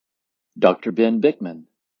Dr. Ben Bikman.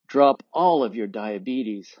 Drop all of your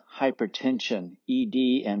diabetes, hypertension,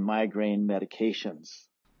 ED, and migraine medications.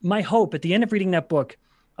 My hope at the end of reading that book,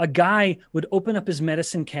 a guy would open up his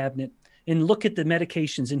medicine cabinet and look at the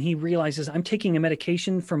medications, and he realizes I'm taking a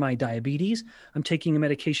medication for my diabetes, I'm taking a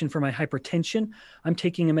medication for my hypertension, I'm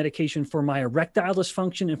taking a medication for my erectile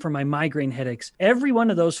dysfunction and for my migraine headaches. Every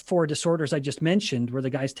one of those four disorders I just mentioned, where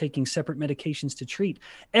the guy's taking separate medications to treat,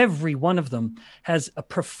 every one of them has a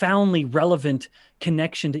profoundly relevant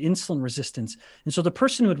connection to insulin resistance. And so the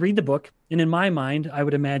person would read the book, and in my mind, I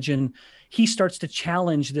would imagine he starts to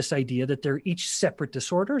challenge this idea that they're each separate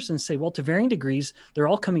disorders and say, well, to varying degrees, they're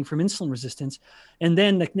all coming from insulin resistance. And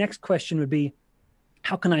then the next question would be,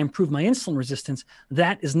 how can I improve my insulin resistance?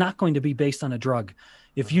 That is not going to be based on a drug.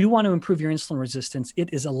 If you want to improve your insulin resistance,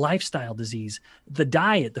 it is a lifestyle disease. The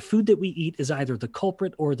diet, the food that we eat is either the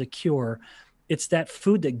culprit or the cure. It's that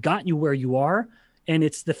food that got you where you are. And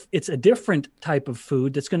it's a different type of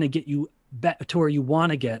food that's going to get you back to where you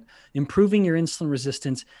want to get, improving your insulin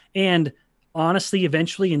resistance, and honestly,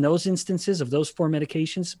 eventually, in those instances of those four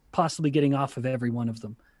medications, possibly getting off of every one of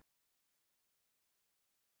them.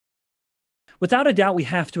 Without a doubt, we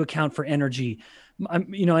have to account for energy.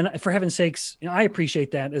 And for heaven's sakes, I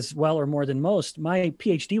appreciate that as well or more than most. My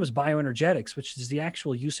PhD was bioenergetics, which is the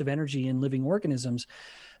actual use of energy in living organisms.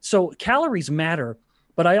 So calories matter,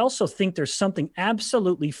 but I also think there's something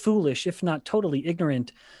absolutely foolish, if not totally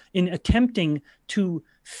ignorant, in attempting to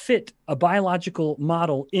fit a biological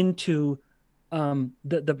model into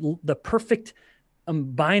the perfect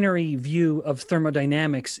binary view of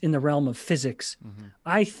thermodynamics in the realm of physics. Mm-hmm.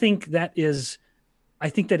 I think that is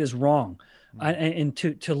wrong. Mm-hmm. And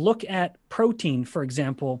to look at protein, for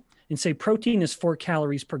example, and say protein is 4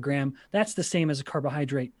 calories per gram, that's the same as a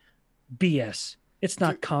carbohydrate. BS. It's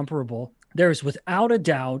not comparable. There is without a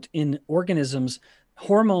doubt in organisms,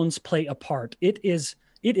 hormones play a part. It is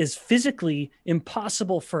physically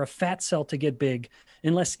impossible for a fat cell to get big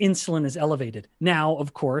unless insulin is elevated. Now,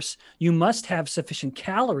 of course, you must have sufficient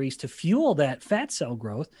calories to fuel that fat cell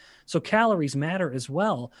growth. So calories matter as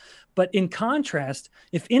well. But in contrast,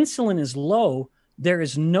 if insulin is low, there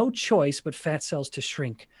is no choice but fat cells to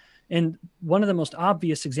shrink. And one of the most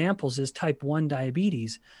obvious examples is type 1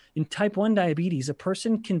 diabetes. In type 1 diabetes, a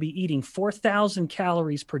person can be eating 4,000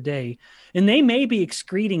 calories per day, and they may be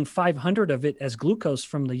excreting 500 of it as glucose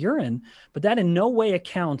from the urine, but that in no way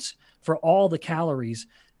accounts for all the calories.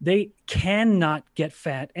 They cannot get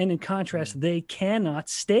fat. And in contrast, they cannot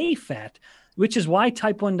stay fat, which is why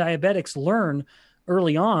type 1 diabetics learn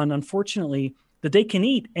early on, unfortunately, that they can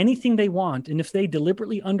eat anything they want. And if they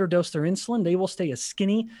deliberately underdose their insulin, they will stay as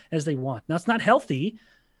skinny as they want. Now, it's not healthy.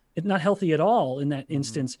 It's not healthy at all in that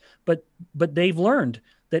instance, but they've learned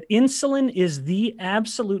that insulin is the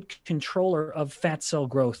absolute controller of fat cell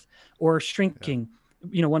growth or shrinking,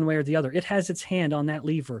 one way or the other. It has its hand on that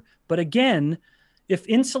lever. But again, if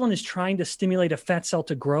insulin is trying to stimulate a fat cell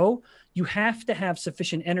to grow, you have to have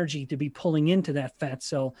sufficient energy to be pulling into that fat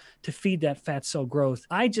cell to feed that fat cell growth.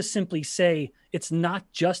 I just simply say it's not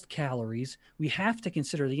just calories. We have to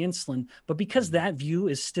consider the insulin, but because that view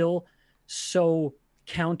is still so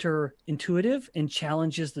counterintuitive and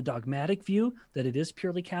challenges the dogmatic view that it is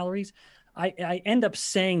purely calories, I end up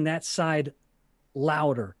saying that side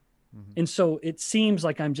louder. And so it seems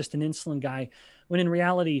like I'm just an insulin guy, when in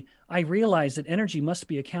reality, I realize that energy must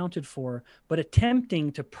be accounted for, but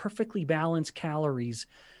attempting to perfectly balance calories,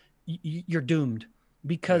 you're doomed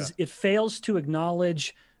because it fails to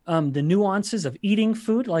acknowledge the nuances of eating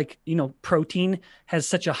food. Like, protein has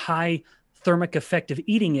such a high thermic effect of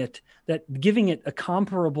eating it that giving it a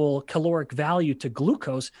comparable caloric value to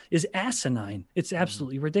glucose is asinine. It's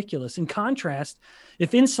absolutely ridiculous. In contrast,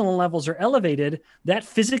 if insulin levels are elevated, that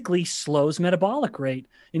physically slows metabolic rate.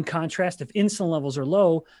 In contrast, if insulin levels are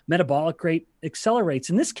low, metabolic rate accelerates.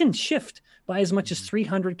 And this can shift by as much as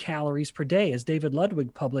 300 calories per day, as David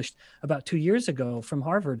Ludwig published about 2 years ago from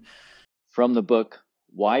Harvard. From the book,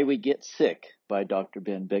 Why We Get Sick by Dr.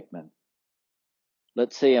 Ben Bikman.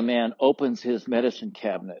 Let's say a man opens his medicine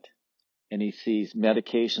cabinet and he sees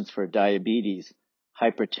medications for diabetes,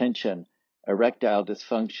 hypertension, erectile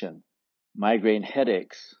dysfunction, migraine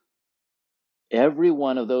headaches. Every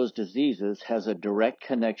one of those diseases has a direct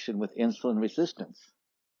connection with insulin resistance.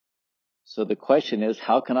 So the question is,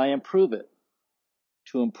 how can I improve it?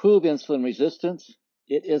 To improve insulin resistance,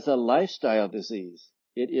 it is a lifestyle disease.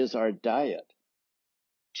 It is our diet.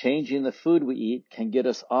 Changing the food we eat can get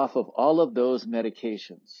us off of all of those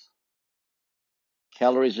medications.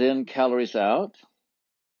 Calories in, calories out.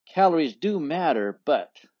 Calories do matter, but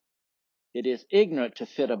It is ignorant to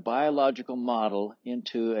fit a biological model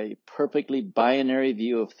into a perfectly binary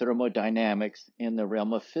view of thermodynamics in the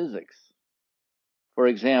realm of physics. For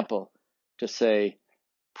example, to say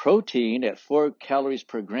protein at 4 calories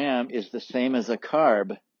per gram is the same as a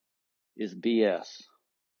carb is BS.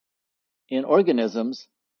 In organisms,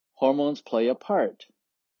 hormones play a part.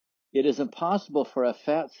 It is impossible for a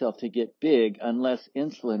fat cell to get big unless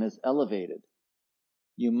insulin is elevated.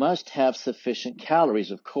 You must have sufficient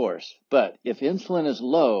calories, of course, but if insulin is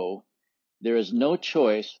low, there is no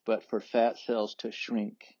choice but for fat cells to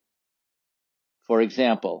shrink. For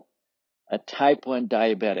example, a type 1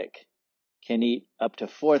 diabetic can eat up to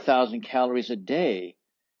 4,000 calories a day,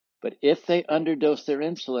 but if they underdose their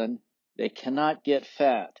insulin, they cannot get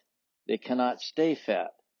fat. They cannot stay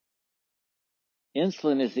fat.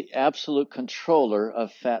 Insulin is the absolute controller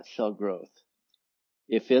of fat cell growth.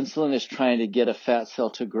 If insulin is trying to get a fat cell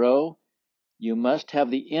to grow, you must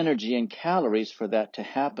have the energy and calories for that to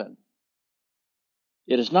happen.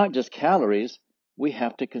 It is not just calories, we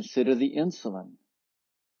have to consider the insulin.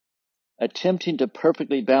 Attempting to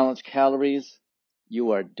perfectly balance calories,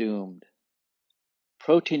 you are doomed.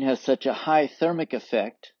 Protein has such a high thermic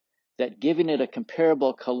effect that giving it a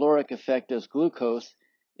comparable caloric effect as glucose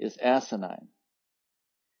is asinine.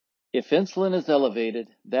 If insulin is elevated,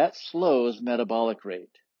 that slows metabolic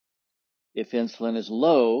rate. If insulin is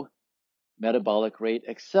low, metabolic rate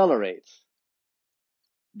accelerates.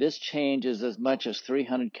 This change is as much as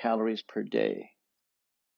 300 calories per day.